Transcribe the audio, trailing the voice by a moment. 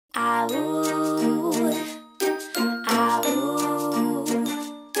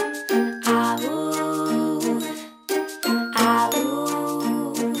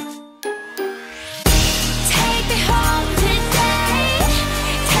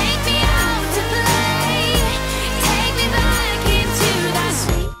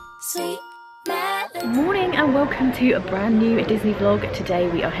Welcome to a brand new Disney vlog. Today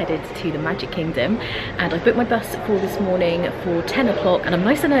we are headed to the Magic Kingdom and I booked my bus for this morning for 10 o'clock and I'm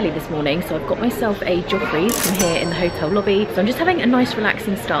nice and early this morning, so I've got myself a Joffrey's from here in the hotel lobby. So I'm just having a nice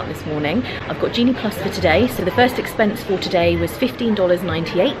relaxing start this morning. I've got Genie Plus for today, so the first expense for today was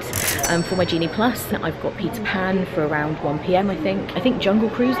 $15.98 for my Genie Plus. I've got Peter Pan for around 1 PM I think. I think Jungle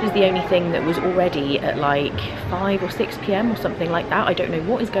Cruise was the only thing that was already at like 5 or 6 PM or something like that. I don't know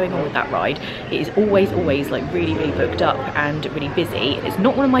what is going on with that ride. It is always like really booked up and really busy. It's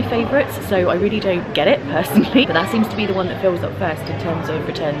not one of my favourites, so I really don't get it personally, but that seems to be the one that fills up first in terms of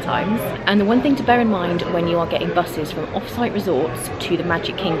return times. And the one thing to bear in mind when you are getting buses from off-site resorts to the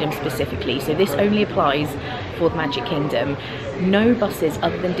Magic Kingdom specifically, so this only applies for the Magic Kingdom, no buses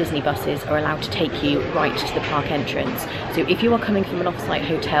other than Disney buses are allowed to take you right to the park entrance. So if you are coming from an off-site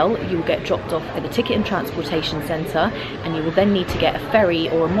hotel, you will get dropped off at the Ticket and Transportation Centre and you will then need to get a ferry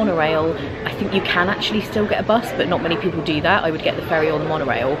or a monorail. I think you can actually still get a bus, but not many people do that. I would get the ferry or the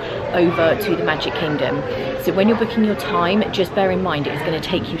monorail over to the Magic Kingdom. So when you're booking your time, just bear in mind it is going to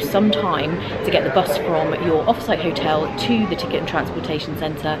take you some time to get the bus from your off-site hotel to the Ticket and Transportation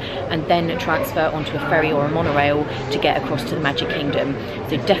Centre and then transfer onto a ferry or a monorail to get across to the Magic Kingdom.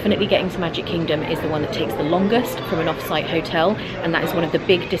 So definitely getting to Magic Kingdom is the one that takes the longest from an off-site hotel, and that is one of the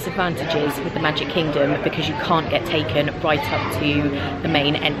big disadvantages with the Magic Kingdom because you can't get taken right up to the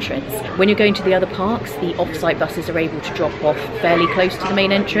main entrance. When you're going to the other parks, the off-site buses are able to drop off fairly close to the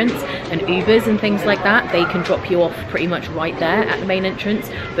main entrance, and Ubers and things like that, they can drop you off pretty much right there at the main entrance,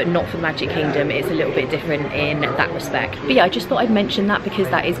 but not for the Magic Kingdom. It's a little bit different in that respect. But yeah, I just thought I'd mention that because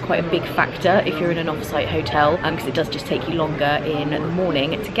that is quite a big factor if you're in an off-site hotel, because it does just take you longer in the morning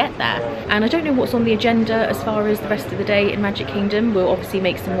to get there. And I don't know what's on the agenda as far as the rest of the day in Magic Kingdom. We'll obviously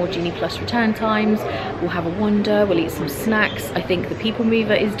make some more Genie Plus return times, we'll have a wander, we'll eat some snacks. I think the People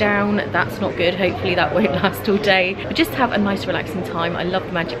Mover is down, that's not good, hopefully that won't last all day. But just have a nice relaxing time. I love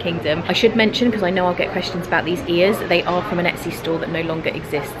the Magic Kingdom. I should mention, because I know I'll get questions about these ears, they are from an Etsy store that no longer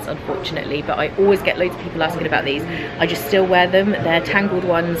exists unfortunately, but I always get loads of people asking about these. I just still wear them. They're tangled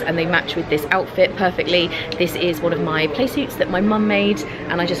ones and they match with this outfit perfectly. This is one of my play suits that my mum made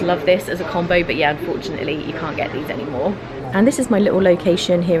and I just love this as a combo, but yeah, unfortunately you can't get these anymore. And this is my little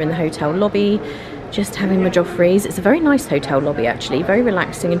location here in the hotel lobby, just having my Joffrey's. It's a very nice hotel lobby actually, very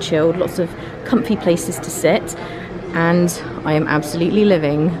relaxing and chilled, lots of comfy places to sit, and I am absolutely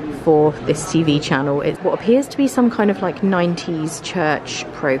living for this TV channel. It's what appears to be some kind of like 90s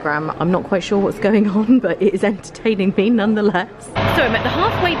church program. I'm not quite sure what's going on, but it is entertaining me nonetheless. So I'm at the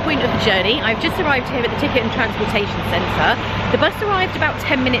halfway point of the journey. I've just arrived here at the Ticket and Transportation Centre. The bus arrived about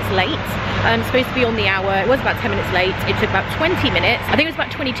 10 minutes late. Supposed to be on the hour. It was about 10 minutes late. It took about 20 minutes. I think it was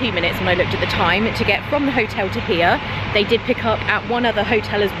about 22 minutes when I looked at the time to get from the hotel to here. They did pick up at one other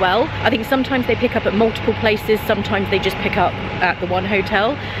hotel as well. I think sometimes they pick up at multiple places, sometimes they just pick up at the one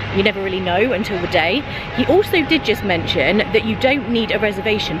hotel. You never really know until the day. He also did just mention that you don't need a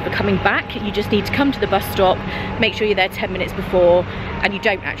reservation for coming back. You just need to come to the bus stop, make sure you're there 10 minutes before, and you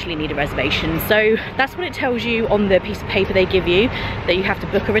don't actually need a reservation. So that's what it tells you on the piece of paper they give you, that you have to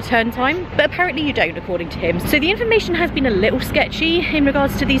book a return time, but apparently you don't according to him. So the information has been a little sketchy in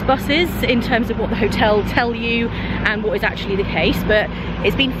regards to these buses in terms of what the hotel tell you and what is actually the case, but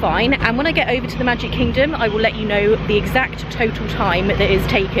it's been fine. And when I get over to the Magic Kingdom, I will let you know the exact total time that is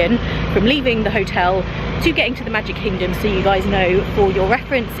taken from leaving the hotel to getting to the Magic Kingdom, so you guys know for your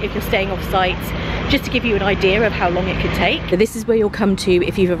reference if you're staying off site, just to give you an idea of how long it could take. So this is where you'll come to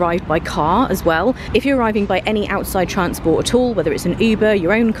if you've arrived by car as well. If you're arriving by any outside transport at all, whether it's an Uber,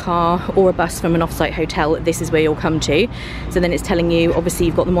 your own car, or a bus from an off-site hotel, this is where you'll come to. So then it's telling you, obviously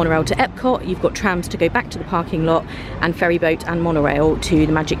you've got the monorail to Epcot, you've got trams to go back to the parking lot, and ferry boat and monorail to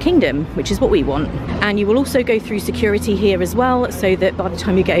the Magic Kingdom, which is what we want. And you will also go through security here as well, so that by the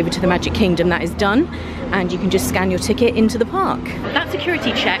time you get over to the Magic Kingdom, that is done, and you can just scan your ticket into the park. That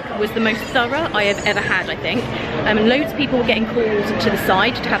security check was the most thorough I have ever had, I think. Loads of people were getting called to the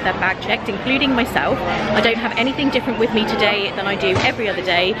side to have their bag checked, including myself. I don't have anything different with me today than I do every other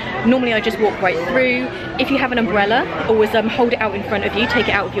day. Normally I just walk right through. If you have an umbrella, always hold it out in front of you, take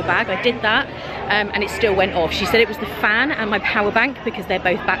it out of your bag. I did that, and it still went off. She said it was the fan and my power bank because they're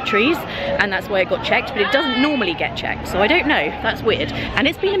both batteries, and that's why it got checked, but it doesn't normally get checked, so I don't know. That's weird. And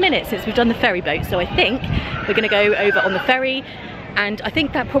it's been a minute since we've done the ferry boat, so I think we're gonna go over on the ferry, and I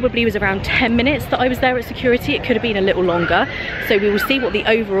think that probably was around 10 minutes that I was there at security. It could have been a little longer, so we will see what the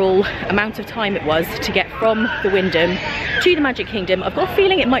overall amount of time it was to get from the Wyndham to the Magic Kingdom. I've got a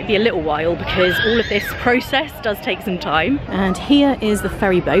feeling it might be a little while because all of this process does take some time. And here is the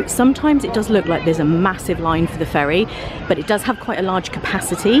ferry boat. Sometimes it does look like there's a massive line for the ferry, but it does have quite a large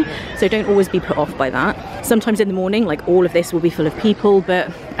capacity, so don't always be put off by that. Sometimes in the morning, like all of this will be full of people,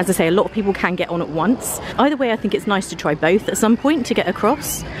 but as I say, a lot of people can get on at once. Either way, I think it's nice to try both at some point to get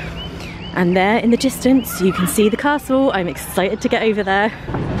across. And there in the distance, you can see the castle. I'm excited to get over there.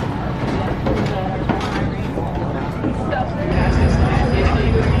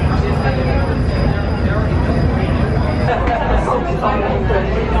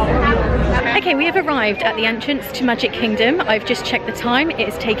 Okay, we have arrived at the entrance to Magic Kingdom. I've just checked the time. It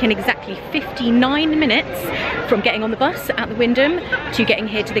has taken exactly 59 minutes from getting on the bus at the Wyndham to getting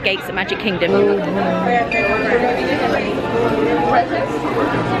here to the gates at Magic Kingdom.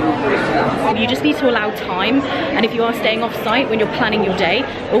 You just need to allow time, and if you are staying off site when you're planning your day,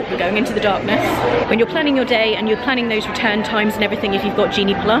 oh, we're going into the darkness. When you're planning your day and you're planning those return times and everything, if you've got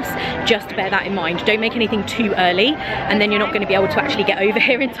Genie Plus, just bear that in mind. Don't make anything too early, and then you're not going to be able to actually get over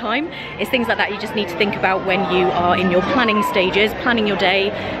here in time. It's things like that you just need to think about when you are in your planning stages, planning your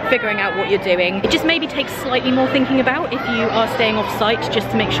day, figuring out what you're doing. It just maybe takes slightly more thinking about if you are staying off site, just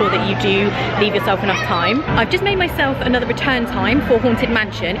to make sure that you do leave yourself enough time. I've just made myself another return time for Haunted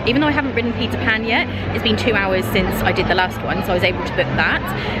Mansion. Even though I haven't ridden Peter Pan yet, it's been 2 hours since I did the last one, so I was able to book that.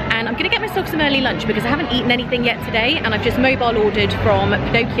 And I'm gonna get myself some early lunch because I haven't eaten anything yet today, and I've just mobile ordered from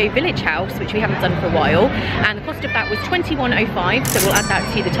Pinocchio Village House, which we haven't done for a while, and the cost of that was $21.05, so we'll add that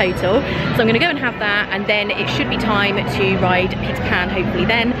to the total. So I'm gonna go and have that, and then it should be time to ride Peter Pan hopefully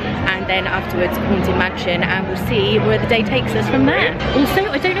then, and then afterwards Haunted Mansion, and we'll see where the day takes us from there. Also,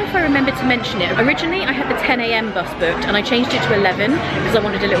 I don't know if I remember to mention it, originally I had the 10 AM bus booked and I changed it to 11 because I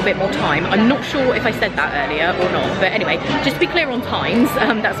wanted a little bit more time. I'm not sure if I said that earlier or not, but anyway, just to be clear on times,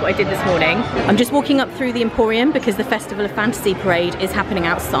 that's what I did this morning. I'm just walking up through the Emporium because the Festival of Fantasy Parade is happening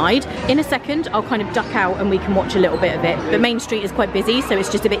outside. In a second, I'll kind of duck out and we can watch a little bit of it, but Main Street is quite busy, so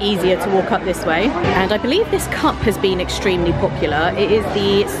it's just a bit easier to walk up this way. And I believe this cup has been extremely popular. It is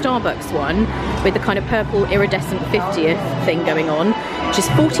the Starbucks one with the kind of purple iridescent 50th thing going on, which is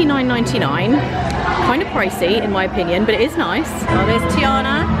 $49.99. Kind of pricey in my opinion, but it is nice. Oh, there's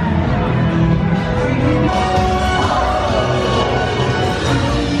Tiana.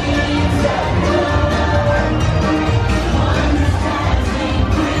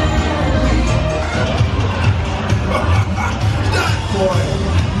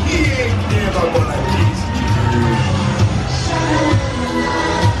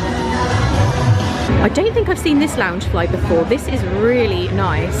 I don't think I've seen this Loungefly before. This is really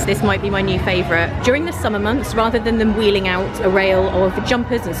nice. This might be my new favourite. During the summer months, rather than them wheeling out a rail of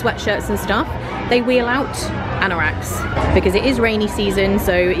jumpers and sweatshirts and stuff, they wheel out anoraks because it is rainy season,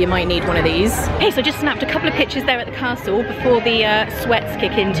 so you might need one of these. Okay, so I just snapped a couple of pictures there at the castle before the sweats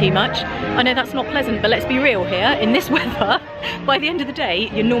kick in too much. I know that's not pleasant, but let's be real here. In this weather, by the end of the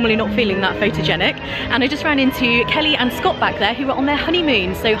day, you're normally not feeling that photogenic. And I just ran into Kelly and Scott back there who were on their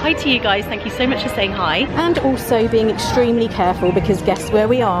honeymoon. So hi to you guys, thank you so much for saying hi. And also being extremely careful because guess where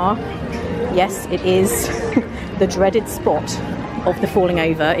we are? Yes, it is the dreaded spot of the falling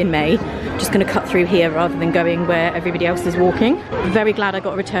over in May. Just going to cut through here rather than going where everybody else is walking. Very glad I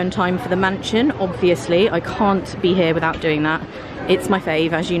got a return time for the mansion. Obviously, I can't be here without doing that. It's my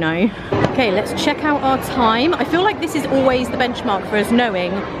fave, as you know. Okay, let's check out our time. I feel like this is always the benchmark for us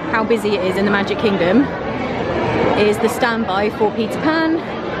knowing how busy it is in the Magic Kingdom. Is the standby for Peter Pan.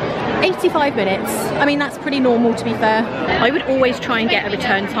 85 minutes. I mean, that's pretty normal to be fair. I would always try and get a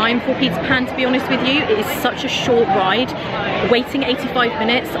return time for Peter Pan, to be honest with you. It is such a short ride. Waiting 85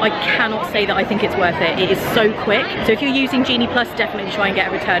 minutes, I cannot say that I think it's worth it. It is so quick. So if you're using Genie Plus, definitely try and get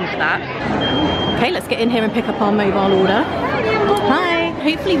a return for that. Okay, let's get in here and pick up our mobile order. Hi!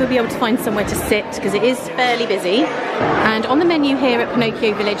 Hopefully we'll be able to find somewhere to sit because it is fairly busy. And on the menu here at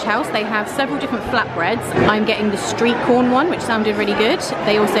Pinocchio Village House, they have several different flatbreads. I'm getting the street corn one, which sounded really good.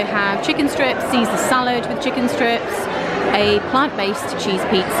 They also have chicken strips, Caesar salad with chicken strips, a plant-based cheese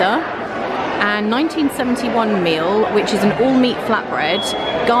pizza, and 1971 meal, which is an all-meat flatbread,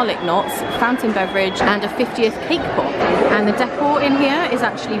 garlic knots, fountain beverage, and a 50th cake pop. And the decor in here is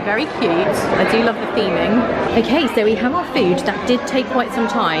actually very cute. I do love the theming. Okay, so we have our food. That did take quite some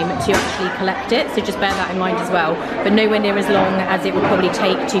time to actually collect it, so just bear that in mind as well. But nowhere near as long as it would probably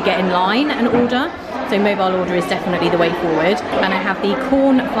take to get in line and order. So mobile order is definitely the way forward. And I have the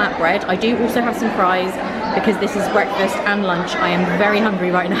corn flatbread. I do also have some fries because this is breakfast and lunch. I am very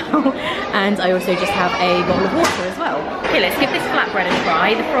hungry right now. And I also just have a bottle of water as well. Okay, let's give this flatbread a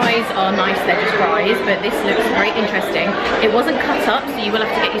try. The fries are nice, they're just fries, but this looks very interesting. It wasn't cut up, so you will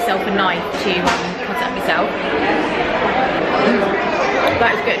have to get yourself a knife to cut it up yourself.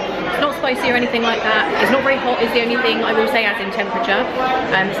 That is good. It's not spicy or anything like that. It's not very hot is the only thing I will say as in temperature.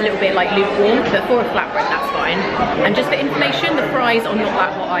 It's a little bit like lukewarm, but for a flatbread that's fine. And just for information, the fries are not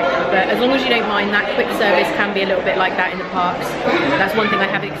that hot either, but as long as you don't mind, that quick service can be a little bit like that in the parks. That's one thing I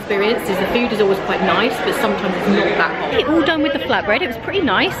have experienced, is the food is always quite nice, but sometimes it's not that hot. Okay, all done with the flatbread. It was pretty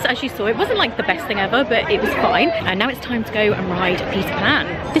nice, as you saw. It wasn't like the best thing ever, but it was fine. And now it's time to go and ride Peter Pan.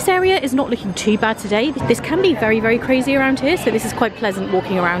 This area is not looking too bad today. This can be very, very crazy around here, so this is quite pleasant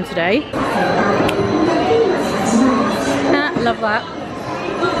walking around today. Love that.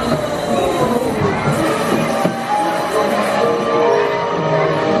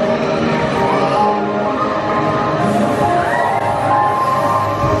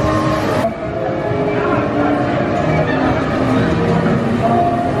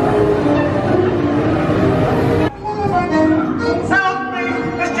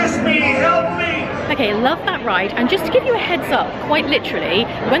 Okay, love that ride. And just to give you a heads up, quite literally,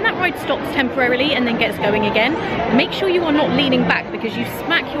 when that ride stops temporarily and then gets going again, make sure you are not leaning back because you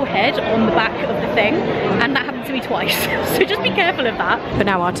smack your head on the back of the thing, and that happened to me twice. So just be careful of that. But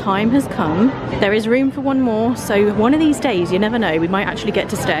now our time has come. There is room for one more, so one of these days, you never know, we might actually get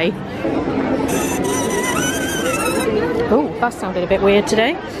to stay. Oh, that sounded a bit weird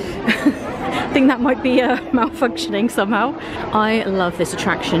today. I think that might be malfunctioning somehow. I love this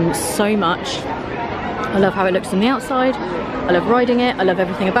attraction so much. I love how it looks from the outside. I love riding it. I love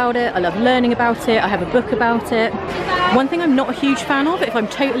everything about it. I love learning about it. I have a book about it. One thing I'm not a huge fan of, if I'm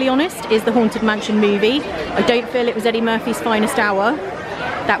totally honest, is the Haunted Mansion movie. I don't feel it was Eddie Murphy's finest hour.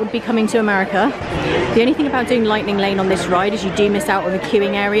 That would be coming to America. The only thing about doing Lightning Lane on this ride is you do miss out on the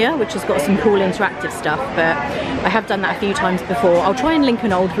queuing area, which has got some cool interactive stuff, but I have done that a few times before. I'll try and link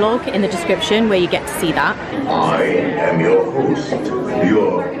an old vlog in the description where you get to see that. I am your host,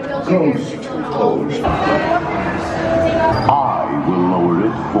 your ghost host. I will lower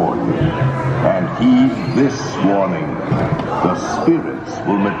it for you, and heed this warning. The spirits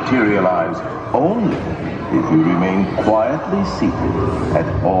will materialize only if you remain quietly seated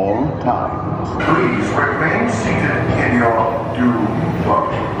at all times. Please remain seated in your doom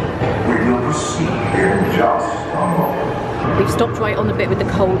bucket. We will proceed in just a moment. We've stopped right on the bit with the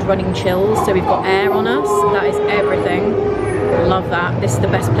cold running chills, so we've got air on us. That is everything. Love that. This is the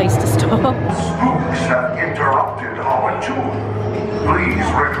best place to stop. Spooks have interrupted our tour. Please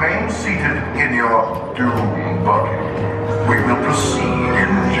remain seated in your doom bucket. We will proceed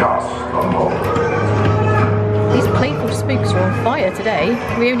in just a moment. These playful spooks are on fire today.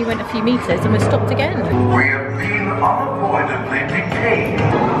 We only went a few meters and we're stopped again. We have been unavoidably detained.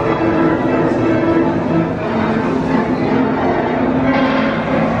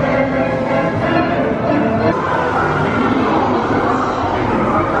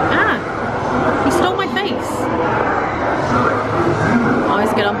 He stole my face. Oh,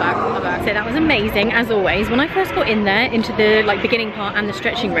 it's good, I'm back. So that was amazing, as always. When I first got in there, into the beginning part and the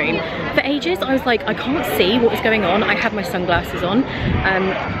stretching room, for ages I was like, I can't see what was going on. I had my sunglasses on,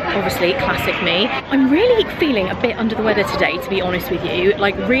 obviously classic me. I'm really feeling a bit under the weather today, to be honest with you,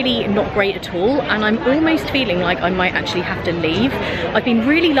 like really not great at all, and I'm almost feeling like I might actually have to leave. I've been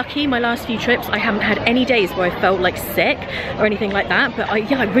really lucky my last few trips. I haven't had any days where I felt like sick or anything like that, but I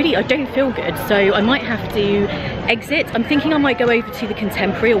don't feel good, so I might have to exit. I'm thinking I might go over to the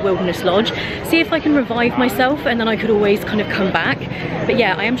Contemporary or Wilderness Lodge, see if I can revive myself, and then I could always kind of come back. But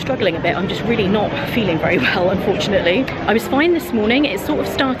yeah, I am struggling a bit. I'm just really not feeling very well, unfortunately. I was fine this morning. It sort of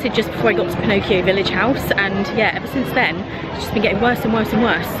started just before I got to Pinocchio Village House, and yeah, ever since then it's just been getting worse and worse and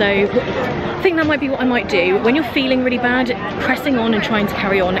worse. So I think that might be what I might do. When you're feeling really bad, pressing on and trying to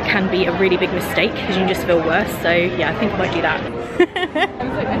carry on, it can be a really big mistake because you can just feel worse. So yeah, I think I might do that.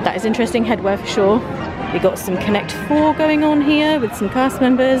 That is interesting headwear for sure. We got some Connect 4 going on here with some cast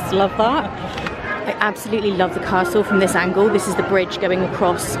members. Love that. I absolutely love the castle from this angle. This is the bridge going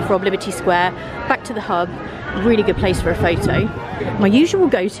across from Liberty Square back to the hub. Really good place for a photo. My usual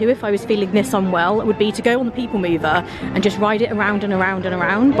go-to if I was feeling this unwell would be to go on the People Mover and just ride it around and around and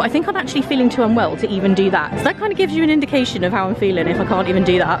around, but I think I'm actually feeling too unwell to even do that. So that kind of gives you an indication of how I'm feeling if I can't even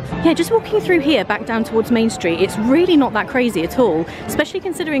do that. Yeah, just walking through here back down towards Main Street, it's really not that crazy at all, especially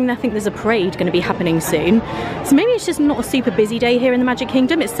considering I think there's a parade going to be happening soon. So maybe it's just not a super busy day here in the Magic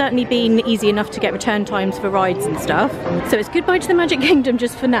Kingdom. It's certainly been easy enough to get return times for rides and stuff. So it's goodbye to the Magic Kingdom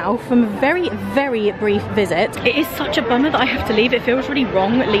just for now from a very, very brief visit. It is such a bummer that I have to leave. It feels really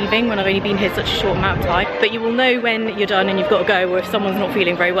wrong leaving when I've only been here such a short amount of time. But you will know when you're done and you've got to go, or if someone's not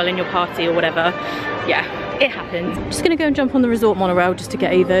feeling very well in your party or whatever. Yeah, it happens. Just gonna go and jump on the resort monorail just to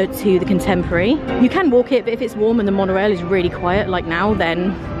get over to the Contemporary. You can walk it, but if it's warm and the monorail is really quiet like now,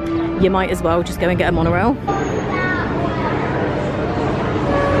 then you might as well just go and get a monorail.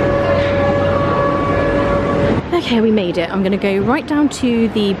 Okay, we made it. I'm gonna go right down to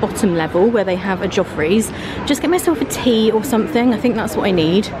the bottom level where they have a Joffrey's. Just get myself a tea or something. I think that's what I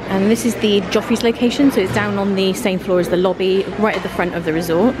need. And this is the Joffrey's location, so it's down on the same floor as the lobby, right at the front of the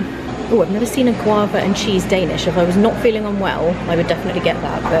resort. Oh, I've never seen a guava and cheese Danish. If I was not feeling unwell, I would definitely get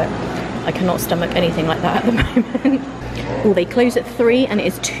that, but I cannot stomach anything like that at the moment. Oh, they close at 3 and it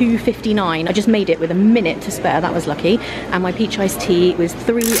is 2:59. I just made it with a minute to spare, that was lucky. And my peach iced tea was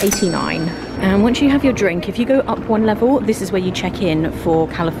 3.89. And once you have your drink, if you go up one level, this is where you check in for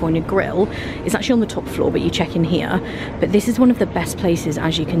California Grill. It's actually on the top floor, but you check in here. But this is one of the best places,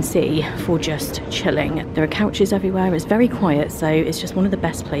 as you can see, for just chilling. There are couches everywhere, it's very quiet, so it's just one of the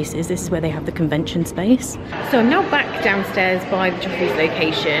best places. This is where they have the convention space. So I'm now back downstairs by the Joffrey's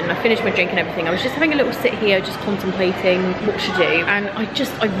location. I finished my drink and everything. I was just having a little sit here, just contemplating what to do, and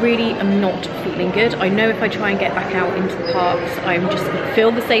I really am not feeling good. I know if I try and get back out into the parks, I'm just gonna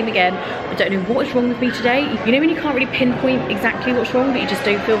feel the same again. I don't know what is wrong with me today. You know when you can't really pinpoint exactly what's wrong, but you just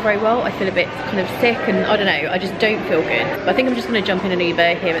don't feel very well? I feel a bit kind of sick and I don't know, I just don't feel good. But I think I'm just gonna jump in an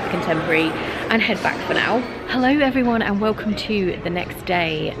Uber here at the Contemporary and head back for now. Hello everyone and welcome to the next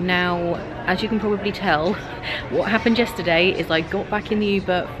day. Now, as you can probably tell, what happened yesterday is I got back in the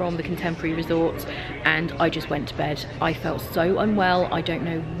Uber from the Contemporary Resort and I just went to bed. I felt so unwell. I don't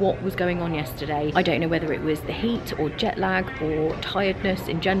know what was going on yesterday. I don't know whether it was the heat or jet lag or tiredness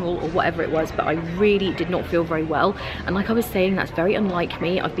in general or whatever it was, but I really did not feel very well. And like I was saying, that's very unlike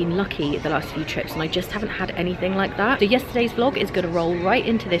me. I've been lucky the last few trips and I just haven't had anything like that. So yesterday's vlog is going to roll right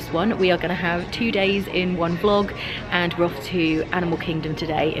into this one. We are going to have 2 days in one vlog and we're off to Animal Kingdom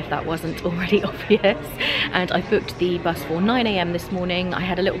today, if that wasn't already obvious. And I booked the bus for 9 AM this morning. I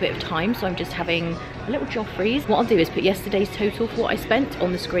had a little bit of time, so I'm just having a little Joffrey's. What I'll do is put yesterday's total for what I spent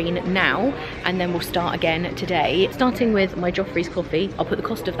on the screen now, and then we'll start again today. Starting with my Joffrey's coffee, I'll put the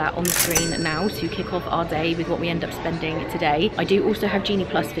cost of that on the screen now to kick off our day with what we end up spending today. I do also have Genie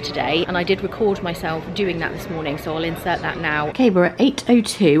Plus for today, and I did record myself doing that this morning, so I'll insert that now. Okay, we're at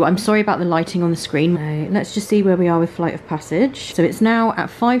 8:02. I'm sorry about the lighting on the screen. Let's just see where we are with Flight of Passage. So it's now at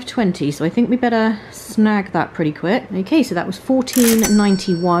 5:20, so I think we better snag that pretty quick. Okay, so that was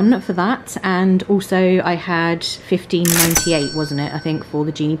 $14.91 for that, and also I had $15.98, wasn't it, I think, for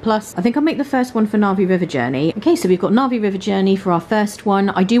the Genie Plus. I think I'll make the first one for Na'vi River Journey. Okay, so we've got Na'vi River Journey for our first one.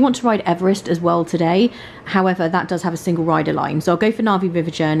 I do want to ride Everest as well today. However, that does have a single rider line, so I'll go for Na'vi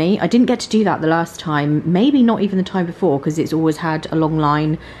River Journey. I didn't get to do that the last time, maybe not even the time before, because it's always had a long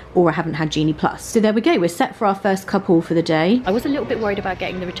line, or I haven't had Genie Plus. So there we go, we're set for our first couple for the day. I was a little bit worried about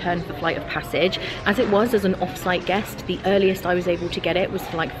getting the return for Flight of Passage. As it was, as an off-site guest, the earliest I was able to get it was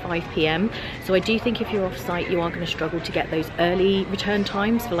for like 5 PM. So I do think if you're off-site, you are going to struggle to get those early return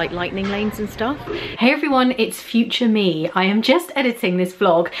times for like lightning lanes and stuff. Hey everyone, it's future me. I am just editing this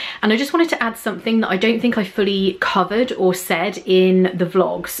vlog, and I just wanted to add something that I don't think I fully covered or said in the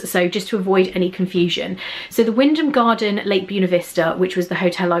vlogs, so just to avoid any confusion. So the Wyndham Garden Lake Buena Vista, which was the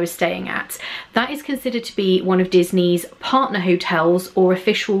hotel I was staying at, that is considered to be one of Disney's partner hotels or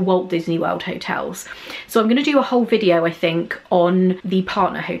official Walt Disney World hotels. So I'm going to do a whole video, I think, on the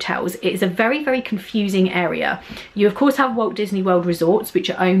partner hotels. It is a very, very confusing area. You of course have Walt Disney World resorts, which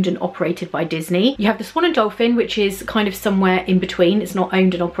are owned and operated by Disney. You have the Swan and Dolphin, which is kind of somewhere in between. It's not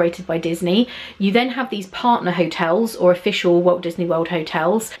owned and operated by Disney. You then have these partner hotels or official Walt Disney World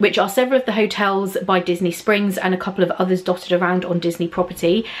hotels, which are several of the hotels by Disney Springs and a couple of others dotted around on Disney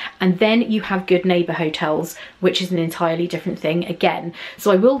property. And then you have Good Neighbor hotels hotels, which is an entirely different thing again.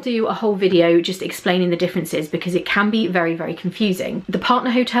 So I will do a whole video just explaining the differences because it can be very, very confusing. The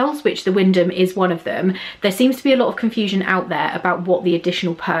partner hotels, which the Wyndham is one of them, there seems to be a lot of confusion out there about what the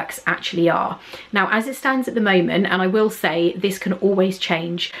additional perks actually are. Now, as it stands at the moment, and I will say this can always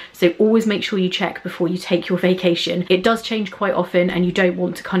change, so always make sure you check before you take your vacation. It does change quite often and you don't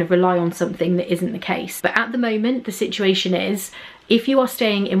want to kind of rely on something that isn't the case. But at the moment, the situation is, if you are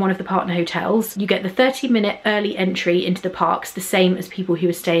staying in one of the partner hotels, you get the 30-minute early entry into the parks, the same as people who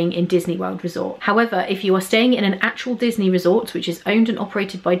are staying in Disney World Resort. However, if you are staying in an actual Disney resort, which is owned and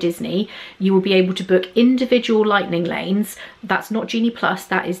operated by Disney, you will be able to book individual lightning lanes. That's not Genie Plus,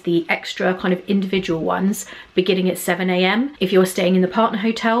 that is the extra kind of individual ones, beginning at 7 AM. If you're staying in the partner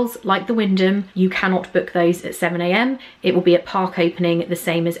hotels, like the Wyndham, you cannot book those at 7 AM. It will be at park opening, the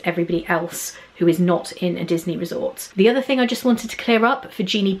same as everybody else who is not in a Disney resort. The other thing I just wanted to clear up for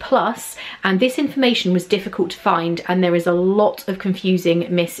Genie Plus, and this information was difficult to find and there is a lot of confusing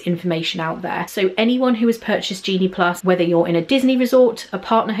misinformation out there. So anyone who has purchased Genie Plus, whether you're in a Disney resort, a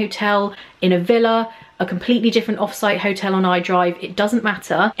partner hotel, in a villa, a completely different off-site hotel on iDrive, it doesn't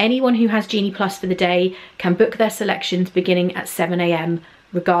matter. Anyone who has Genie Plus for the day can book their selections beginning at 7 AM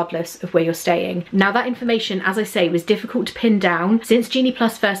regardless of where you're staying. Now that information, as I say, was difficult to pin down. Since Genie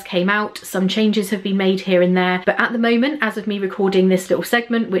Plus first came out, some changes have been made here and there, but at the moment, as of me recording this little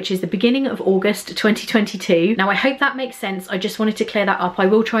segment, which is the beginning of August 2022, now I hope that makes sense. I just wanted to clear that up. I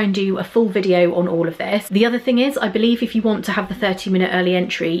will try and do a full video on all of this. The other thing is, I believe if you want to have the 30-minute early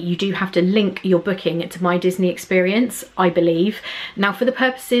entry, you do have to link your booking to My Disney Experience, I believe. Now for the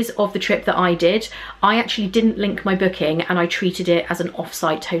purposes of the trip that I did, I actually didn't link my booking and I treated it as an off-site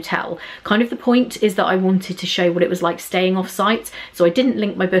hotel. Kind of the point is that I wanted to show what it was like staying off-site, so I didn't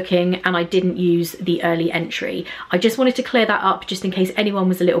link my booking and I didn't use the early entry. I just wanted to clear that up just in case anyone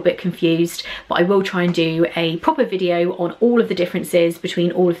was a little bit confused, but I will try and do a proper video on all of the differences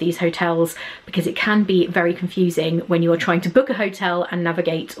between all of these hotels because it can be very confusing when you are trying to book a hotel and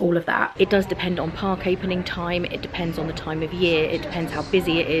navigate all of that. It does depend on park opening time, it depends on the time of year, it depends how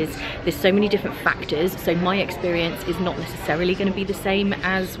busy it is. There's so many different factors, so my experience is not necessarily going to be the same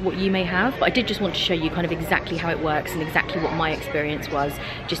as what you may have, but I did just want to show you kind of exactly how it works and exactly what my experience was,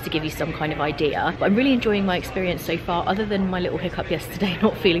 just to give you some kind of idea. But I'm really enjoying my experience so far, other than my little hiccup yesterday,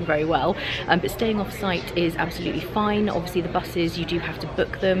 not feeling very well, but staying off site is absolutely fine. Obviously the buses, you do have to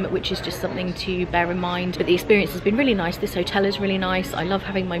book them, which is just something to bear in mind, but the experience has been really nice. This hotel is really nice. I love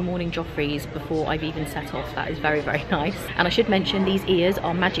having my morning Joffreys before I've even set off. That is very, very nice. And I should mention these ears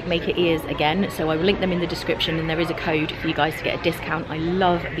are Magic Maker ears again, so I will link them in the description and there is a code for you guys to get a discount. I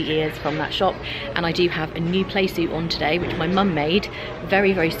love the ears from that shop, and I do have a new play suit on today which my mum made,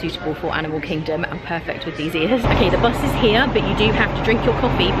 very, very suitable for Animal Kingdom and perfect with these ears. Okay, the bus is here, but you do have to drink your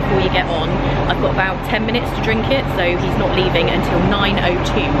coffee before you get on. I've got about 10 minutes to drink it, so he's not leaving until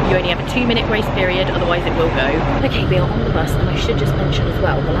 9:02. You only have a 2-minute grace period, otherwise it will go. Okay, we are on the bus, and I should just mention as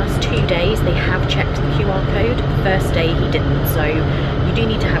well, the last 2 days they have checked the QR code. The first day he didn't, so you do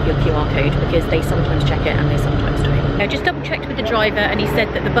need to have your QR code because they sometimes check it and they sometimes don't. I just double checked with the driver and he said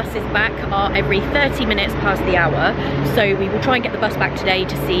that the buses back are every 30 minutes past the hour, so we will try and get the bus back today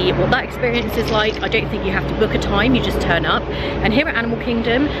to see what that experience is like. I don't think you have to book a time, you just turn up. And here at Animal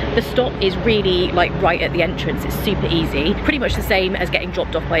Kingdom, the stop is really like right at the entrance. It's super easy, pretty much the same as getting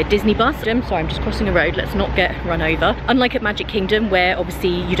dropped off by a Disney bus. Sorry, I'm just crossing a road, let's not get run over. Unlike at Magic Kingdom, where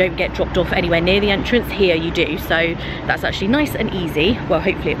obviously you don't get dropped off anywhere near the entrance, here you do, so that's actually nice and easy. Well,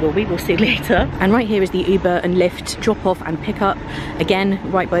 hopefully it will be, we'll see later. And right here is the Uber and Lyft drop off and pick up, again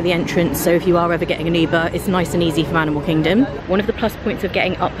right by the entrance, so if you are ever getting an Uber, it's nice and easy from Animal Kingdom. One of the plus points of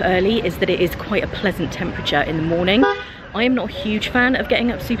getting up early is that it is quite a pleasant temperature in the morning. I am not a huge fan of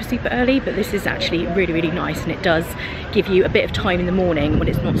getting up super early, but this is actually really, really nice, and it does give you a bit of time in the morning when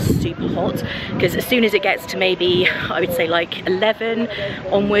it's not super hot, because as soon as it gets to maybe, I would say like 11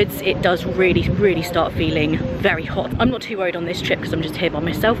 onwards, it does really start feeling very hot. I'm not too worried on this trip because I'm just here by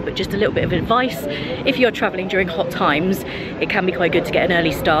myself, but just a little bit of advice, if you're traveling during hot times, it can be quite good to get an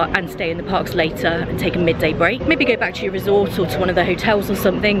early start and stay in the parks later and take a midday break. Maybe go back to your resort or to one of the hotels or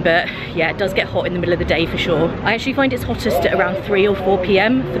something, but yeah, it does get hot in the middle of the day for sure. I actually find it's hottest at around 3 or 4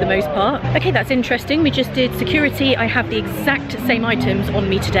 p.m. for the most part. Okay, that's interesting. We just did security. I have the exact same items on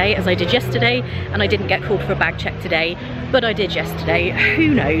me today as I did yesterday, and I didn't get called for a bag check today, but I did yesterday. Who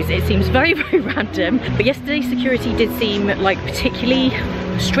knows? It seems very random. But yesterday security did seem like particularly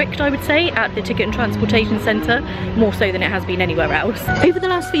strict, I would say, at the Ticket and Transportation Centre, more so than it has been anywhere else. Over the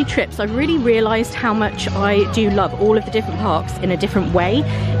last few trips, I've really realised how much I do love all of the different parks in a different way.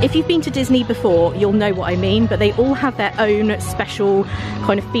 If you've been to Disney before, you'll know what I mean, but they all have their own special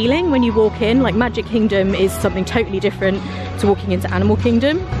kind of feeling when you walk in. Like Magic Kingdom is something totally different to walking into Animal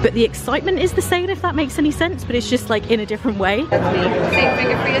Kingdom, but the excitement is the same, if that makes any sense, but it's just like in a different way. Same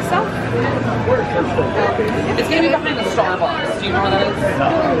figure for yourself. It's going to be behind the Starbucks. Do you know what that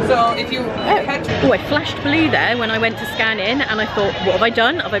is? So if you head to... Oh, I flashed blue there when I went to scan in, and I thought, what have I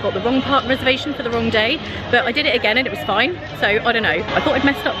done? Have I got the wrong park reservation for the wrong day? But I did it again and it was fine. So I don't know. I thought I'd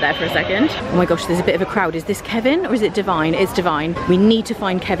messed up there for a second. Oh my gosh, there's a bit of a crowd. Is this Kevin or is it Divine? It's Divine. We need to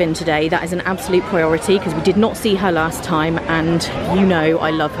find Kevin today. That is an absolute priority because we did not see her last time, and you know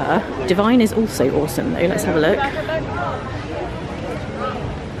I love her. Divine is also awesome though. Let's have a look.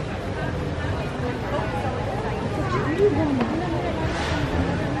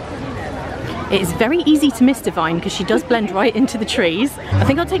 It is very easy to miss Divine because she does blend right into the trees. I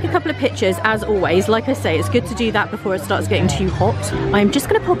think I'll take a couple of pictures as always. Like I say, it's good to do that before it starts getting too hot. I'm just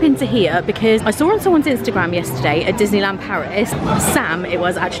gonna pop into here because I saw on someone's Instagram yesterday at Disneyland Paris, Sam it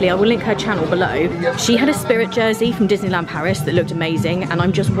was actually, I will link her channel below. She had a Spirit jersey from Disneyland Paris that looked amazing, and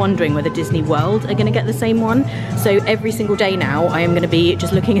I'm just wondering whether Disney World are gonna get the same one. So every single day now I am gonna be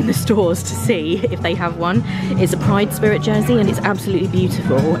just looking in the stores to see if they have one. It's a Pride Spirit jersey and it's absolutely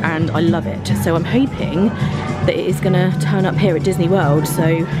beautiful and I love it. So I'm hoping that it is going to turn up here at Disney World, so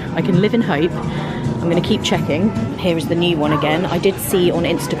I can live in hope. I'm going to keep checking. Here is the new one again. I did see on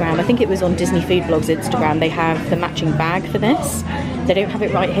Instagram, I think it was on Disney Food Blog's Instagram, they have the matching bag for this. They don't have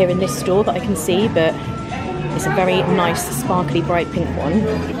it right here in this store that I can see, but it's a very nice, sparkly, bright pink one.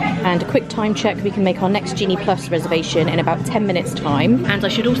 And a quick time check, we can make our next Genie Plus reservation in about 10 minutes time. And I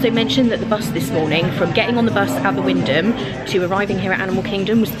should also mention that the bus this morning, from getting on the bus at the Wyndham to arriving here at Animal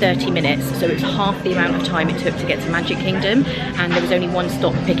Kingdom, was 30 minutes. So it's half the amount of time it took to get to Magic Kingdom. And there was only one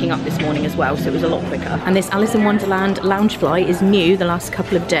stop picking up this morning as well, so it was a lot quicker. And this Alice in Wonderland Loungefly is new the last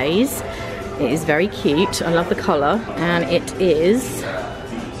couple of days. It is very cute, I love the colour, and it is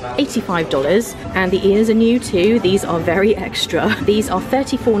 $85, and the ears are new too. These are very extra. These are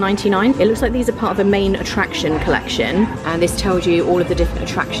 $34.99. It looks like these are part of a main attraction collection, and this tells you all of the different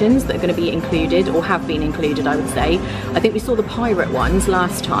attractions that are going to be included, or have been included I would say. I think we saw the pirate ones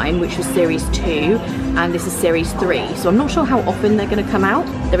last time, which was series 2, and this is series 3, so I'm not sure how often they're going to come out.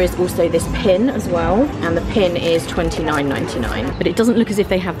 There is also this pin as well, and the pin is $29.99, but it doesn't look as if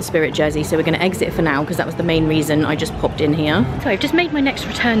they have the Spirit jersey, so we're going to exit for now because that was the main reason I just popped in here. So I've just made my next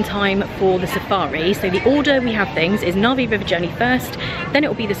return time for the safari. So the order we have things is Na'vi River Journey first, then it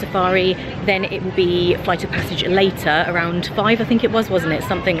will be the safari, then it will be Flight of Passage later, around 5 I think it was, wasn't it?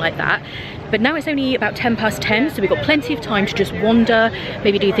 Something like that. But now it's only about 10 past 10, so we've got plenty of time to just wander,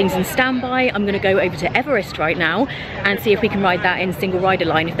 maybe do things in standby. I'm going to go over to Everest right now and see if we can ride that in single rider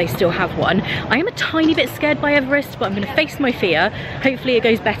line if they still have one. I am a tiny bit scared by Everest, but I'm going to face my fear. Hopefully it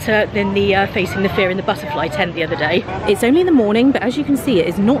goes better than the facing the fear in the butterfly tent the other day. It's only in the morning, but as you can see, it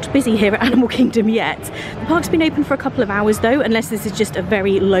is not busy here at Animal Kingdom yet. The park's been open for a couple of hours though, unless this is just a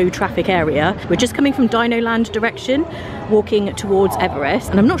very low traffic area. We're just coming from Dino Land direction, walking towards Everest,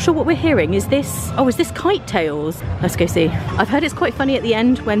 and I'm not sure what we're hearing. Is this kite tails? Let's go see. I've heard it's quite funny at the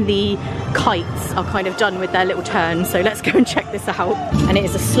end when the kites are kind of done with their little turn, so let's go and check this out. And it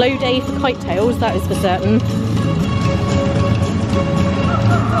is a slow day for kite tails, that is for certain.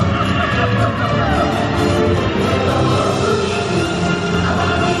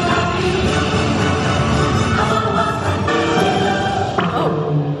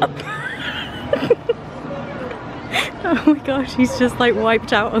 Oh my gosh, he's just like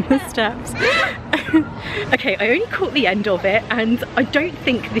wiped out on the steps. Okay, I only caught the end of it, and I don't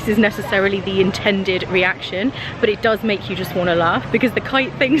think this is necessarily the intended reaction, but it does make you just want to laugh because the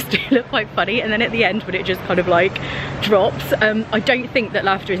kite things do look quite funny, and then at the end when it just kind of like drops, I don't think that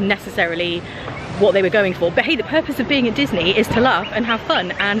laughter is necessarily what they were going for, but hey, the purpose of being at Disney is to laugh and have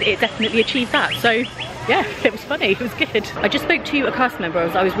fun, and it definitely achieved that. So yeah, it was funny, it was good. I just spoke to a cast member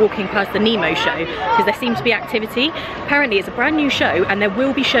as I was walking past the Nemo show because there seemed to be activity. Apparently it's a brand new show and there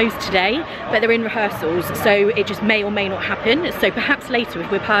will be shows today, but they're in rehearsals, so it just may or may not happen. So perhaps later if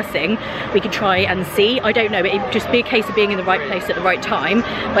we're passing, we could try and see. I don't know, it'd just be a case of being in the right place at the right time,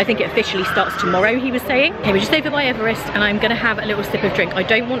 but I think it officially starts tomorrow, he was saying. Okay, we're just over by Everest and I'm gonna have a little sip of drink. I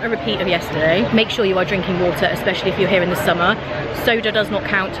don't want a repeat of yesterday. Make sure you are drinking water, especially if you're here in the summer. Soda does not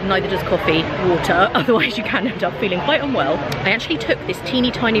count, neither does coffee. Water, otherwise you can end up feeling quite unwell. I actually took this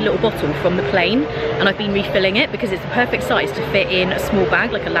teeny tiny little bottle from the plane and I've been refilling it because it's the perfect size to fit in a small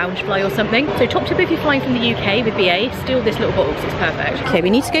bag like a lounge fly or something. So top tip if you're flying from the UK with BA, steal this little bottle because it's perfect. Okay, we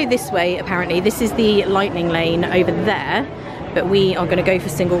need to go this way apparently. This is the lightning lane over there, but we are going to go for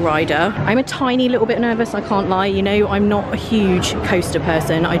single rider. I'm a tiny little bit nervous, I can't lie. You know, I'm not a huge coaster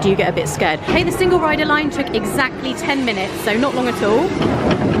person. I do get a bit scared. Hey, the single rider line took exactly 10 minutes, so not long at all.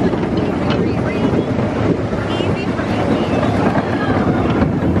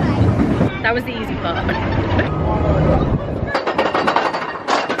 That was the easy part.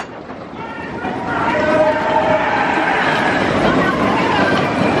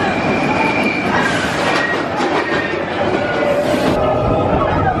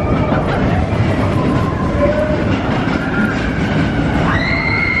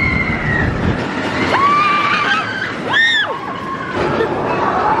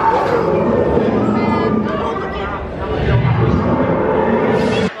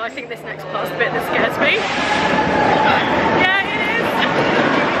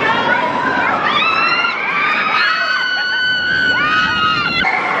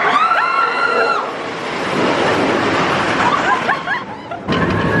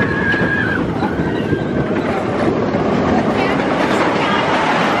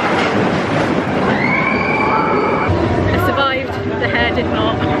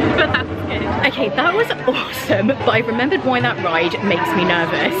 Okay, that was awesome, but I remembered why that ride makes me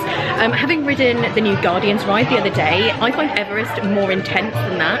nervous. Having ridden the new Guardians ride the other day, I find Everest more intense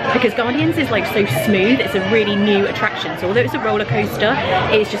than that because Guardians is like so smooth. It's a really new attraction, so although it's a roller coaster,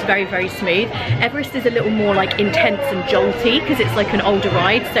 it's just very, very smooth. Everest is a little more like intense and jolty because it's like an older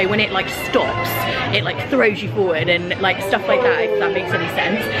ride, so when it like stops, it like throws you forward and like stuff like that, if that makes any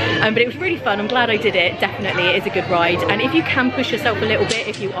sense. But it was really fun. I'm glad I did it. Definitely, it is a good ride, and if you can push yourself a little bit,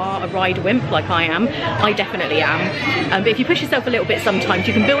 if you are a ride wimp like I am, I definitely am. But if you push yourself a little bit sometimes,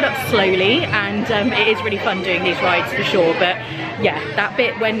 you can build up slowly, and it is really fun doing these rides for sure. But yeah, that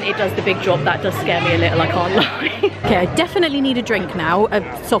bit when it does the big drop, that does scare me a little, I can't lie. Okay, I definitely need a drink now,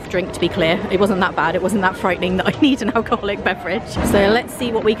 a soft drink to be clear. It wasn't that bad, it wasn't that frightening that I need an alcoholic beverage. So let's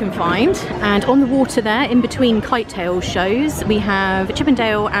see what we can find. And on the water there, in between kite tail shows, we have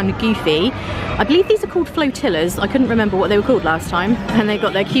Chippendale and Goofy. I believe these are called flotillas. I couldn't remember what they were called last time. And they've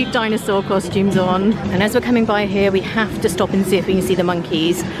got their cute dinosaur costumes on. And as we're coming by here, we have to stop and see if we can see the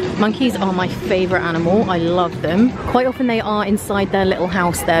monkeys. Monkeys are my favourite animal. I love them. Quite often they are inside their little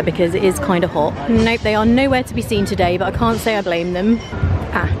house there because it is kind of hot. Nope, they are nowhere to be seen today, but I can't say I blame them.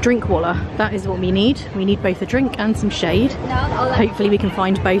 Ah, drink water. That is what we need. We need both a drink and some shade. Hopefully we can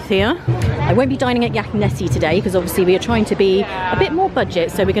find both here. I won't be dining at Yak Nessie today because obviously we are trying to be a bit more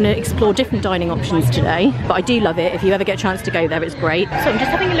budget, so we're going to explore different dining options today. But I do love it. If you ever get a chance to go there, it's great. So I'm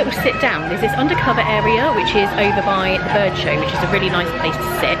just having a little sit down. There's this undercover area which is over by the bird show, which is a really nice place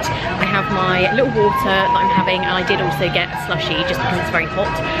to sit. I have my little water that I'm having, and I did also get a slushie just because it's very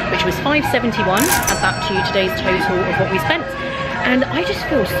hot, which was $5.71. Add that to today's total of what we spent. And I just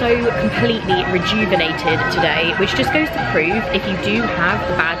feel so completely rejuvenated today, which just goes to prove if you do have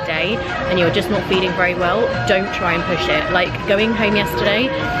a bad day and you're just not feeling very well, don't try and push it. Like going home yesterday,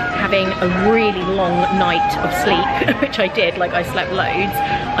 having a really long night of sleep, which I did, like I slept loads,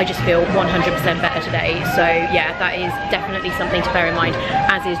 I just feel 100% better today. So yeah, that is definitely something to bear in mind,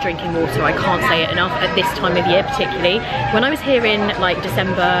 as is drinking water. I can't say it enough at this time of year particularly. When I was here in like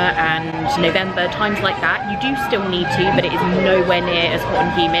December and November, times like that, you do still need to, but it is nowhere near as hot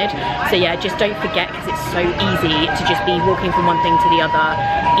and humid. So yeah, just don't forget, because it's so easy to just be walking from one thing to the other,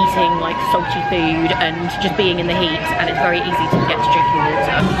 eating like salty food and just being in the heat, and it's very easy to forget to drink your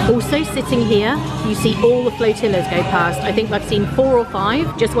water. Also sitting here, you see all the flotillas go past. I think I've seen 4 or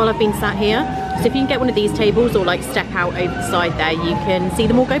 5 just while I've been sat here. So if you can get one of these tables or like step out over the side there, you can see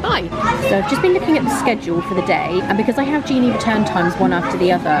them all go by. So I've just been looking at the schedule for the day, and because I have genie return times one after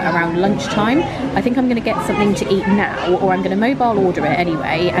the other around lunchtime, I think I'm going to get something to eat now, or I'm going to mobile order it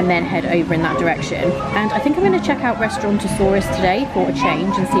anyway and then head over in that direction. And I think I'm going to check out Restaurantosaurus today for a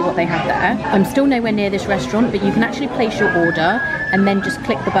change and see what they have there. I'm still nowhere near this restaurant, but you can actually place your order and then just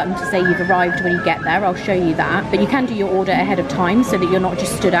click the button to say you've arrived when you get there. I'll show you that. But you can do your order ahead of time so that you're not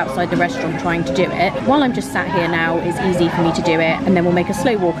just stood outside the restaurant trying to do it. While I'm just sat here now, it's easy for me to do it, and then we'll make a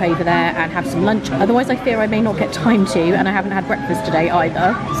slow walk over there and have some lunch. Otherwise I fear I may not get time to, and I haven't had breakfast today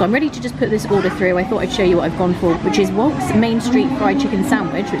either. So I'm ready to just put this order through. I thought I'd show you what I've gone for, which is Walt's Main Street Fried Chicken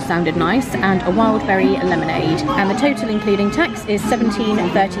Sandwich, which sounded nice, and a wild berry lemonade. And the total including tax is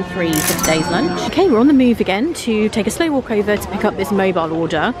 $17.33 for today's lunch. Okay, we're on the move again to take a slow walk over to pick up this mobile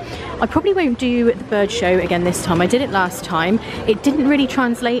order. I probably won't do the bird show again this time. I did it last time. It didn't really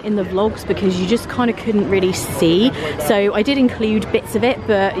translate in the vlogs because because you just kind of couldn't really see. So I did include bits of it,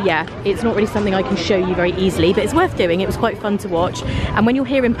 but yeah, it's not really something I can show you very easily, but it's worth doing. It was quite fun to watch. And when you're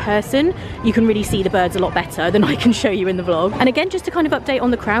here in person, you can really see the birds a lot better than I can show you in the vlog. And again, just to kind of update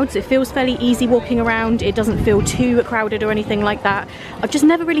on the crowds, it feels fairly easy walking around. It doesn't feel too crowded or anything like that. I've just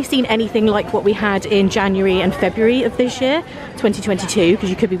never really seen anything like what we had in January and February of this year, 2022, because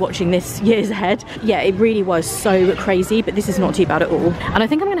you could be watching this years ahead. Yeah, it really was so crazy, but this is not too bad at all. And I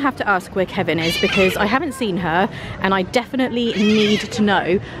think I'm gonna have to ask where Kevin is, because I haven't seen her and I definitely need to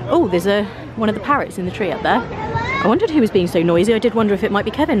know. Oh, there's one of the parrots in the tree up there. I wondered who was being so noisy. I did wonder if it might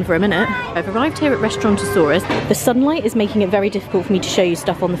be Kevin for a minute. I've arrived here at Restaurantosaurus. The sunlight is making it very difficult for me to show you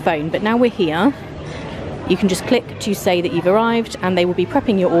stuff on the phone, but now we're here. You can just click to say that you've arrived and they will be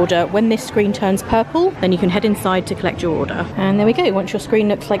prepping your order. When this screen turns purple, then you can head inside to collect your order. And there we go. Once your screen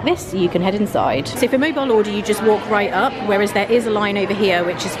looks like this, you can head inside. So for mobile order, you just walk right up, whereas there is a line over here,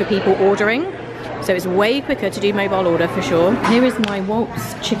 which is for people ordering. So it's way quicker to do mobile order for sure. Here is my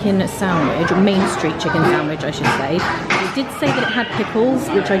Walt's chicken sandwich, or Main Street chicken sandwich, I should say. It did say that it had pickles,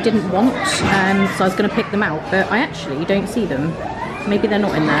 which I didn't want, so I was gonna pick them out, but I actually don't see them. Maybe they're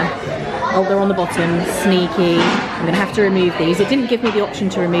not in there. Oh, they're on the bottom, sneaky. I'm gonna have to remove these. It didn't give me the option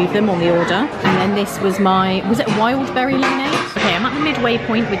to remove them on the order. And then this was it wild berry lemonade? Okay, I'm at the midway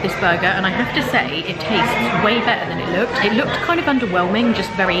point with this burger, and I have to say, it tastes way better than it looked. It looked kind of underwhelming,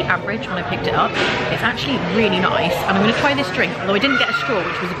 just very average when I picked it up. It's actually really nice, and I'm gonna try this drink, although I didn't get a straw,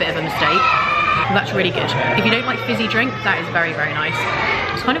 which was a bit of a mistake. Well, that's really good. If you don't like fizzy drink, that is very, very nice.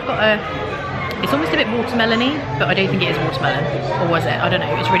 It's kind of got it's almost a bit watermelon-y, but I don't think it is watermelon. Or was it? I don't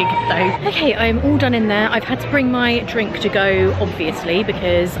know. It's really good though. Okay, I'm all done in there. I've had to bring my drink to go, obviously,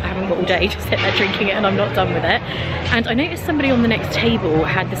 because I haven't got all day to sit there drinking it and I'm not done with it. And I noticed somebody on the next table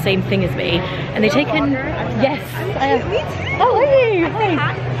had the same thing as me. And they've taken... Yes. Oh, are you?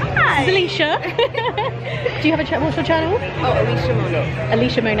 Hi. This is Alicia. Do you have a chat? What's your channel? Oh, Alicia Monet.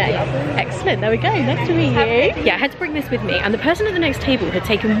 Alicia Monet. Excellent. There we go. Nice to meet you. Yeah, I had to bring this with me. And the person at the next table had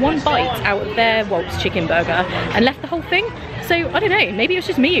taken one bite out of their Walt's chicken burger and left the whole thing. So I don't know, maybe it was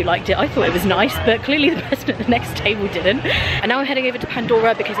just me who liked it. I thought it was nice, but clearly the person at the next table didn't. And now I'm heading over to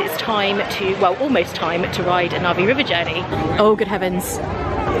Pandora because it's time to, well, almost time to ride a Navi River journey. Oh, good heavens.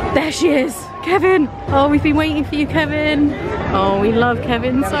 There she is, Kevin. Oh, we've been waiting for you, Kevin. Oh, we love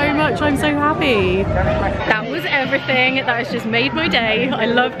Kevin so much. I'm so happy. That was everything. That has just made my day. I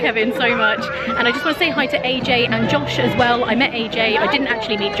love Kevin so much. And I just want to say hi to AJ and Josh as well. I met AJ. I didn't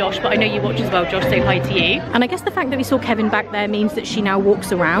actually meet Josh, but I know you watch as well, Josh, so hi to you. And I guess the fact that we saw Kevin back there means that she now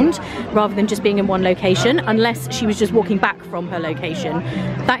walks around rather than just being in one location, unless she was just walking back from her location.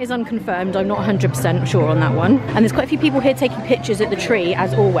 That is unconfirmed. I'm not 100% sure on that one. And there's quite a few people here taking pictures at the tree,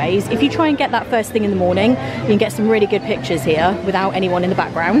 as always. If you try and get that first thing in the morning, you can get some really good pictures here without anyone in the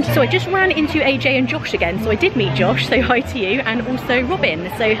background. So I just ran into AJ and Josh again, so I did meet Josh, so hi to you, and also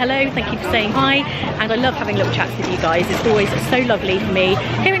Robin. So hello, thank you for saying hi, and I love having little chats with you guys. It's always so lovely for me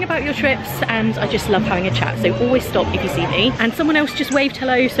hearing about your trips, and I just love having a chat, so always stop if you see me. And someone else just waved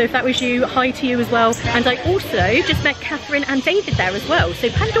hello, so if that was you, hi to you as well. And I also just met Catherine and David there as well, so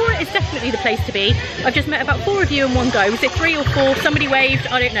Pandora is definitely the place to be. I've just met about 4 of you in one go. Was it 3 or 4? Somebody waved,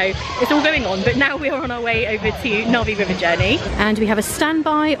 I don't know. It's all going on, but now we are on our way over to Navi River Journey. And we have a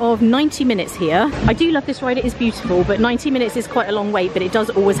standby of 90 minutes here. I do love this ride, it is beautiful, but 90 minutes is quite a long wait, but it does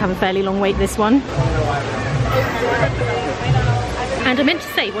always have a fairly long wait, this one. And I meant to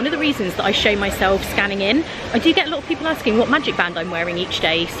say, one of the reasons that I show myself scanning in, I do get a lot of people asking what magic band I'm wearing each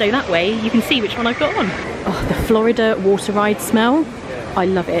day, so that way you can see which one I've got on. Oh, the Florida water ride smell. I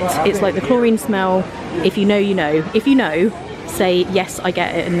love it. It's like the chlorine smell. If you know, you know. If you know, say yes, I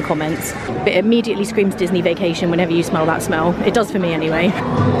get it in the comments. But it immediately screams Disney Vacation whenever you smell that smell. It does for me anyway.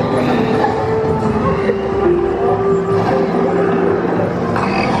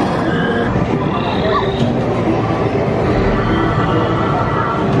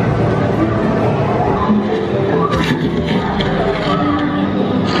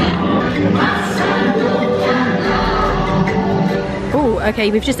 Okay,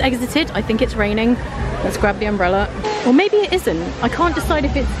 we've just exited. I think it's raining. Let's grab the umbrella. Or maybe it isn't. I can't decide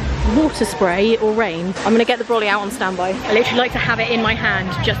if it's water spray or rain. I'm gonna get the brolly out on standby. I literally like to have it in my hand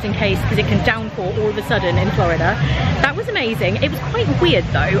just in case, because it can downpour all of a sudden in Florida. That was amazing. It was quite weird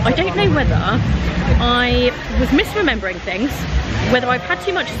though. I don't know whether I was misremembering things whether I've had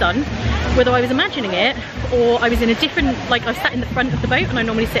too much sun, whether I was imagining it, or I was in a different, like I sat in the front of the boat and I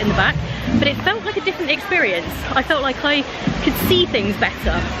normally sit in the back, but it felt like a different experience. I felt like I could see things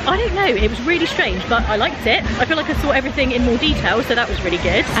better. I don't know, it was really strange, but I liked it. I feel like I saw everything in more detail, so that was really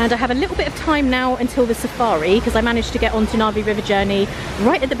good. And I have a little bit of time now until the safari, because I managed to get onto Navi River Journey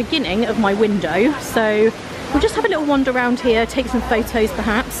right at the beginning of my window. So we'll just have a little wander around here, take some photos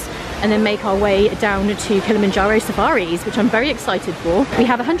perhaps, and then make our way down to Kilimanjaro Safaris, which I'm very excited for. We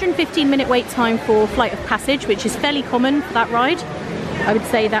have a 115-minute wait time for Flight of Passage, which is fairly common for that ride. I would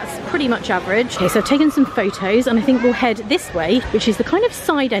say that's pretty much average. Okay, so I've taken some photos and I think we'll head this way, which is the kind of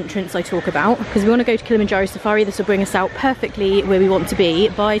side entrance I talk about, because we want to go to Kilimanjaro Safari. This will bring us out perfectly where we want to be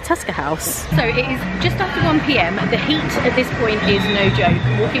by Tusker House. So it is just after 1 PM. The heat at this point is no joke.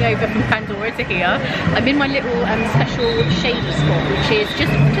 Walking over from Pandora to here, I'm in my little special shady spot, which is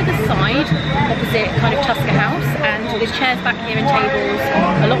just to the side opposite kind of Tusker House, and there's chairs back here and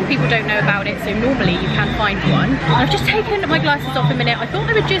tables. A lot of people don't know about it, so normally you can find one. I've just taken my glasses off a minute. I thought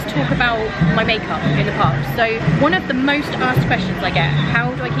I would just talk about my makeup in the pub. So one of the most asked questions I get,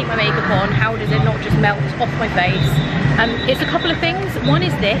 how do I keep my makeup on? How does it not just melt off my face? It's a couple of things. One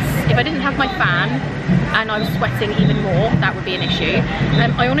is this: if I didn't have my fan and I was sweating even more, that would be an issue.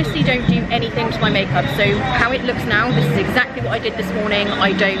 I honestly don't do anything to my makeup, so how it looks now, this is exactly what I did this morning.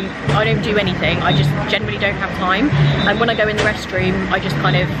 I don't do anything. I just generally don't have time. And when I go in the restroom, I just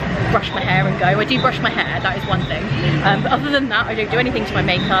kind of brush my hair and go. I do brush my hair, that is one thing. But other than that, I don't do anything to my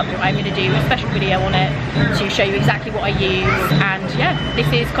makeup. I'm going to do a special video on it to show you exactly what I use. And yeah, this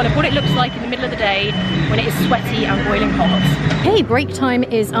is kind of what it looks like in the middle of the day when it is sweaty and boiling hot. Hey, break time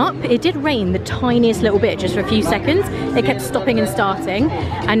is up. It did rain the tiniest little bit, just for a few seconds. It kept stopping and starting.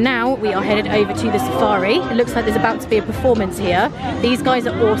 And now we are headed over to the safari. It looks like there's about to be a performance here. These guys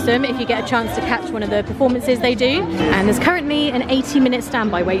are awesome if you get a chance to catch one of the performances they do. And there's currently an 80-minute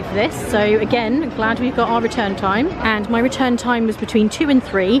standby wait for this. So again, glad we've got our return time. And my return time was between 2 and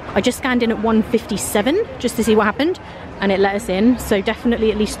 3. I just scanned in at 1:57 just to see what happened, and it let us in, so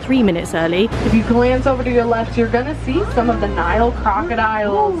definitely at least 3 minutes early. If you glance over to your left, you're gonna see some of the Nile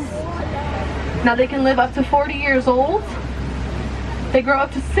crocodiles. Now they can live up to 40 years old. They grow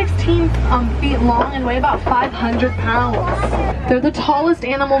up to 16 feet long and weigh about 500 pounds. They're the tallest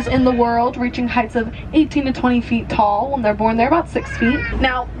animals in the world, reaching heights of 18 to 20 feet tall. When they're born, they're about 6 feet.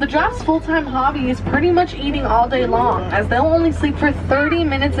 Now, the giraffe's full-time hobby is pretty much eating all day long, as they'll only sleep for 30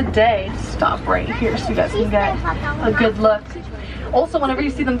 minutes a day. Stop right here so you guys can get a good look. Also, whenever you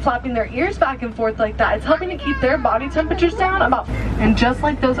see them flapping their ears back and forth like that, it's helping to keep their body temperatures down about. And just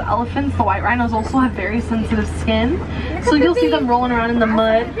like those elephants, the white rhinos also have very sensitive skin. So you'll see them rolling around in the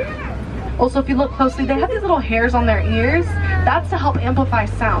mud. Also, if you look closely, they have these little hairs on their ears. That's to help amplify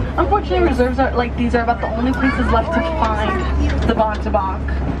sound. Unfortunately, reserves like these are about the only places left to find the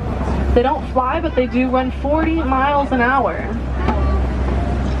bok-to-bok. They don't fly, but they do run 40 miles an hour.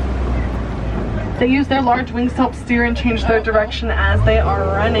 They use their large wings to help steer and change their direction as they are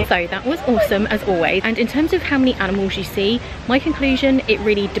running. So that was awesome as always. And in terms of how many animals you see, my conclusion, it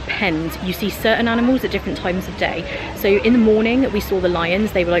really depends. You see certain animals at different times of day. So in the morning we saw the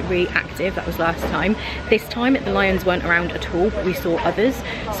lions. They were like really active. That was last time. This time the lions weren't around at all, but we saw others.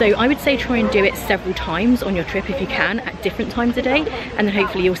 So I would say try and do it several times on your trip if you can, at different times a day, and then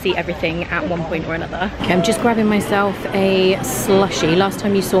hopefully you'll see everything at one point or another. Okay, I'm just grabbing myself a slushie. Last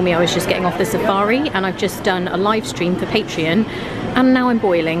time you saw me I was just getting off the safari, and I've just done a live stream for Patreon, and now I'm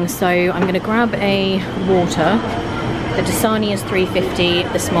boiling, so I'm going to grab a water. The Dasani is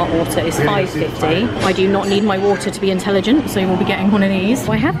 $3.50, the Smart Water is $5.50. I do not need my water to be intelligent, so we'll be getting one of these.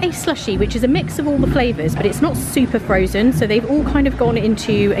 So I have a slushie, which is a mix of all the flavours, but it's not super frozen, so they've all kind of gone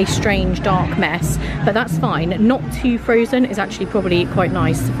into a strange dark mess, but that's fine. Not too frozen is actually probably quite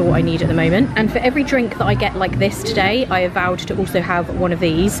nice for what I need at the moment. And for every drink that I get like this today, I have vowed to also have one of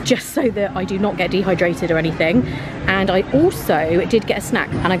these, just so that I do not get dehydrated or anything. And I also did get a snack,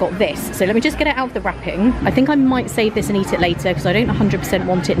 and I got this. So let me just get it out of the wrapping. I think I might save this and eat it later because I don't 100%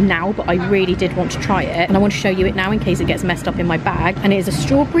 want it now, but I really did want to try it, and I want to show you it now in case it gets messed up in my bag. And it is a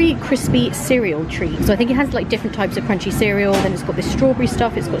strawberry crispy cereal treat. So I think it has like different types of crunchy cereal, then it's got this strawberry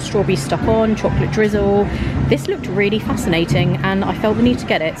stuff, it's got strawberry stuck on, chocolate drizzle. This looked really fascinating and I felt the need to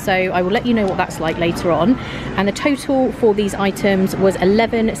get it, so I will let you know what that's like later on. And the total for these items was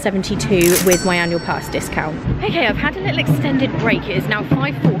 $11.72 with my annual pass discount. Okay, I've had a little extended break. It is now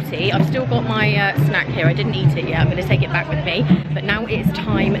 5:40. I've still got my snack here. I didn't eat it yet. I'm going to take it back with me. But now it's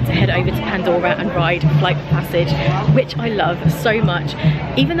time to head over to Pandora and ride Flight of Passage, which I love so much.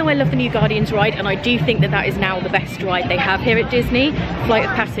 Even though I love the new Guardians ride, and I do think that that is now the best ride they have here at Disney, Flight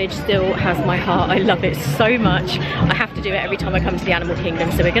of Passage still has my heart. I love it so much. I have to do it every time I come to the Animal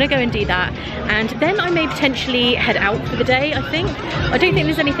Kingdom, so we're gonna go and do that. And then I may potentially head out for the day, I think. I don't think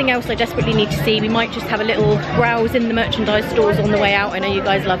there's anything else I desperately need to see. We might just have a little browse in the merchandise stores on the way out. I know you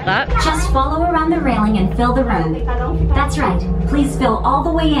guys love that. Just follow around the railing and fill the room. That's right. Please fill all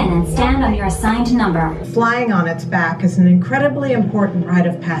the way in and stand on your assigned number. Flying on its back is an incredibly important rite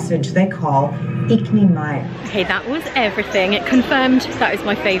of passage they call Ikni Maya. Okay, that was everything. It confirmed that is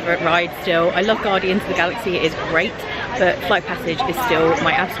my favourite ride still. I love Guardians of the Galaxy, it is great, but Flight of Passage is still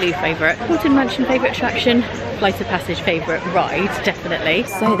my absolute favourite. Haunted Mansion favourite attraction, Flight of Passage favourite ride, definitely.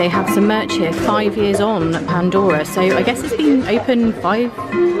 So they have some merch here, 5 years on Pandora. So I guess it's been open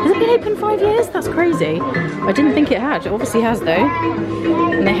has it been open 5 years? That's crazy. I didn't think it had. It obviously has though.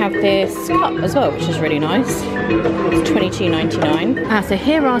 And they have this cup as well, which is really nice. It's $22.99. So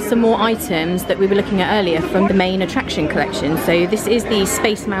here are some more items that we were looking at earlier from the main attraction collection. So this is the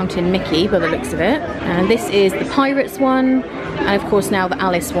Space Mountain Mickey by the looks of it. And this is the Pirates one. And of course now the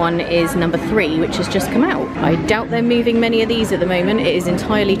Alice one is number 3, which has just come out. I doubt they're moving many of these at the moment. It is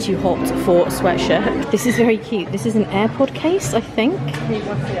entirely too hot for a sweatshirt. This is very cute. This is an AirPod case, I think.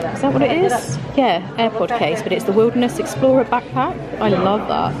 Is that what it is? Yeah, AirPod case, but it's the Wilderness Explorer backpack. I love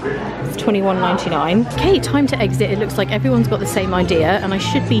that. It's $21.99. Okay, time to exit. It looks like everyone's got the same idea, and I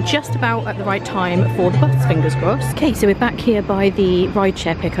should be just about at the right time for the bus, fingers crossed. Okay, so we're back here by the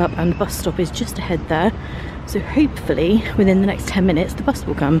rideshare pickup, and the bus stop is just ahead there. So hopefully within the next 10 minutes the bus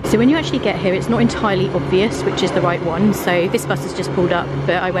will come. So when you actually get here, it's not entirely obvious which is the right one. So this bus has just pulled up,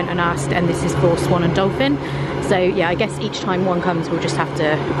 but I went and asked, and this is for Swan and Dolphin. So yeah, I guess each time one comes we'll just have to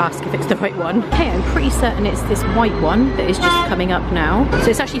ask if it's the right one. Okay, I'm pretty certain it's this white one that is just coming up now. So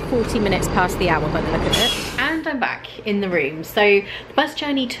it's actually 40 minutes past the hour by the look of it. And I'm back in the room. So the bus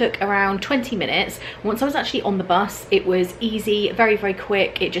journey took around 20 minutes. Once I was actually on the bus, it was easy, very, very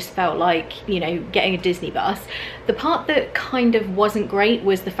quick. It just felt like, you know, getting a Disney bus. The part that kind of wasn't great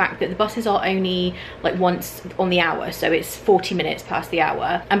was the fact that the buses are only like once on the hour, so it's 40 minutes past the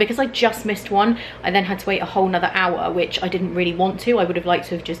hour. And because I just missed one, I then had to wait a whole nother hour, which I didn't really want to. I would have liked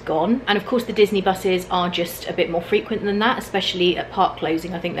to have just gone. And of course the Disney buses are just a bit more frequent than that, especially at park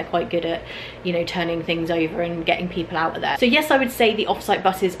closing. I think they're quite good at, you know, turning things over and getting people out of there. So yes, I would say the off-site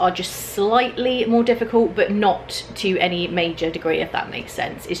buses are just slightly more difficult, but not to any major degree, if that makes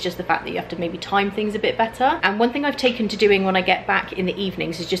sense. It's just the fact that you have to maybe time things a bit better. And one thing I've taken to doing when I get back in the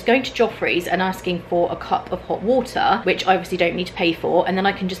evenings is just going to Joffrey's and asking for a cup of hot water, which I obviously don't need to pay for, and then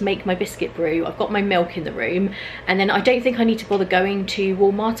I can just make my biscuit brew. I've got my milk in the room, and then I don't think I need to bother going to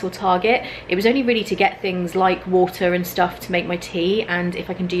Walmart or Target. It was only really to get things like water and stuff to make my tea, and if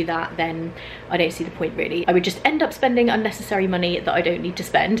I can do that, then I don't see the point really. I would just end up spending unnecessary money that I don't need to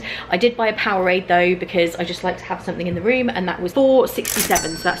spend. I did buy a Powerade though, because I just like to have something in the room, and that was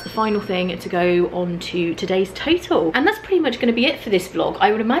 $4.67, so that's the final thing to go on to today's total. And that's pretty much going to be it for this vlog.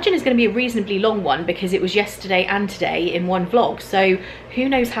 I would imagine it's going to be a reasonably long one because it was yesterday and today in one vlog, so who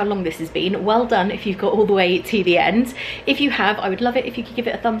knows how long this has been. Well done if you've got all the way to the end. If you have, I would love it if you could give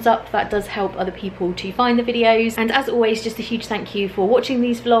it a thumbs up. That does help other people to find the videos. And as always, just a huge thank you for watching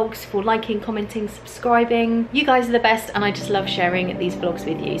these vlogs, for liking, commenting, subscribing. You guys are the best, and I just love sharing these vlogs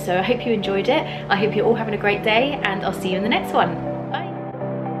with you. So I hope you enjoyed it. I hope you're all having a great day, and I'll see you in the next one. Bye.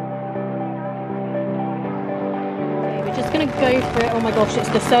 We're just gonna go for it. Oh my gosh, it's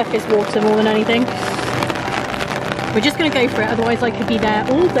the surface water more than anything. We're just gonna go for it, otherwise I could be there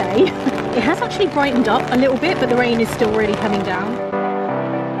all day. It has actually brightened up a little bit, but the rain is still really coming down.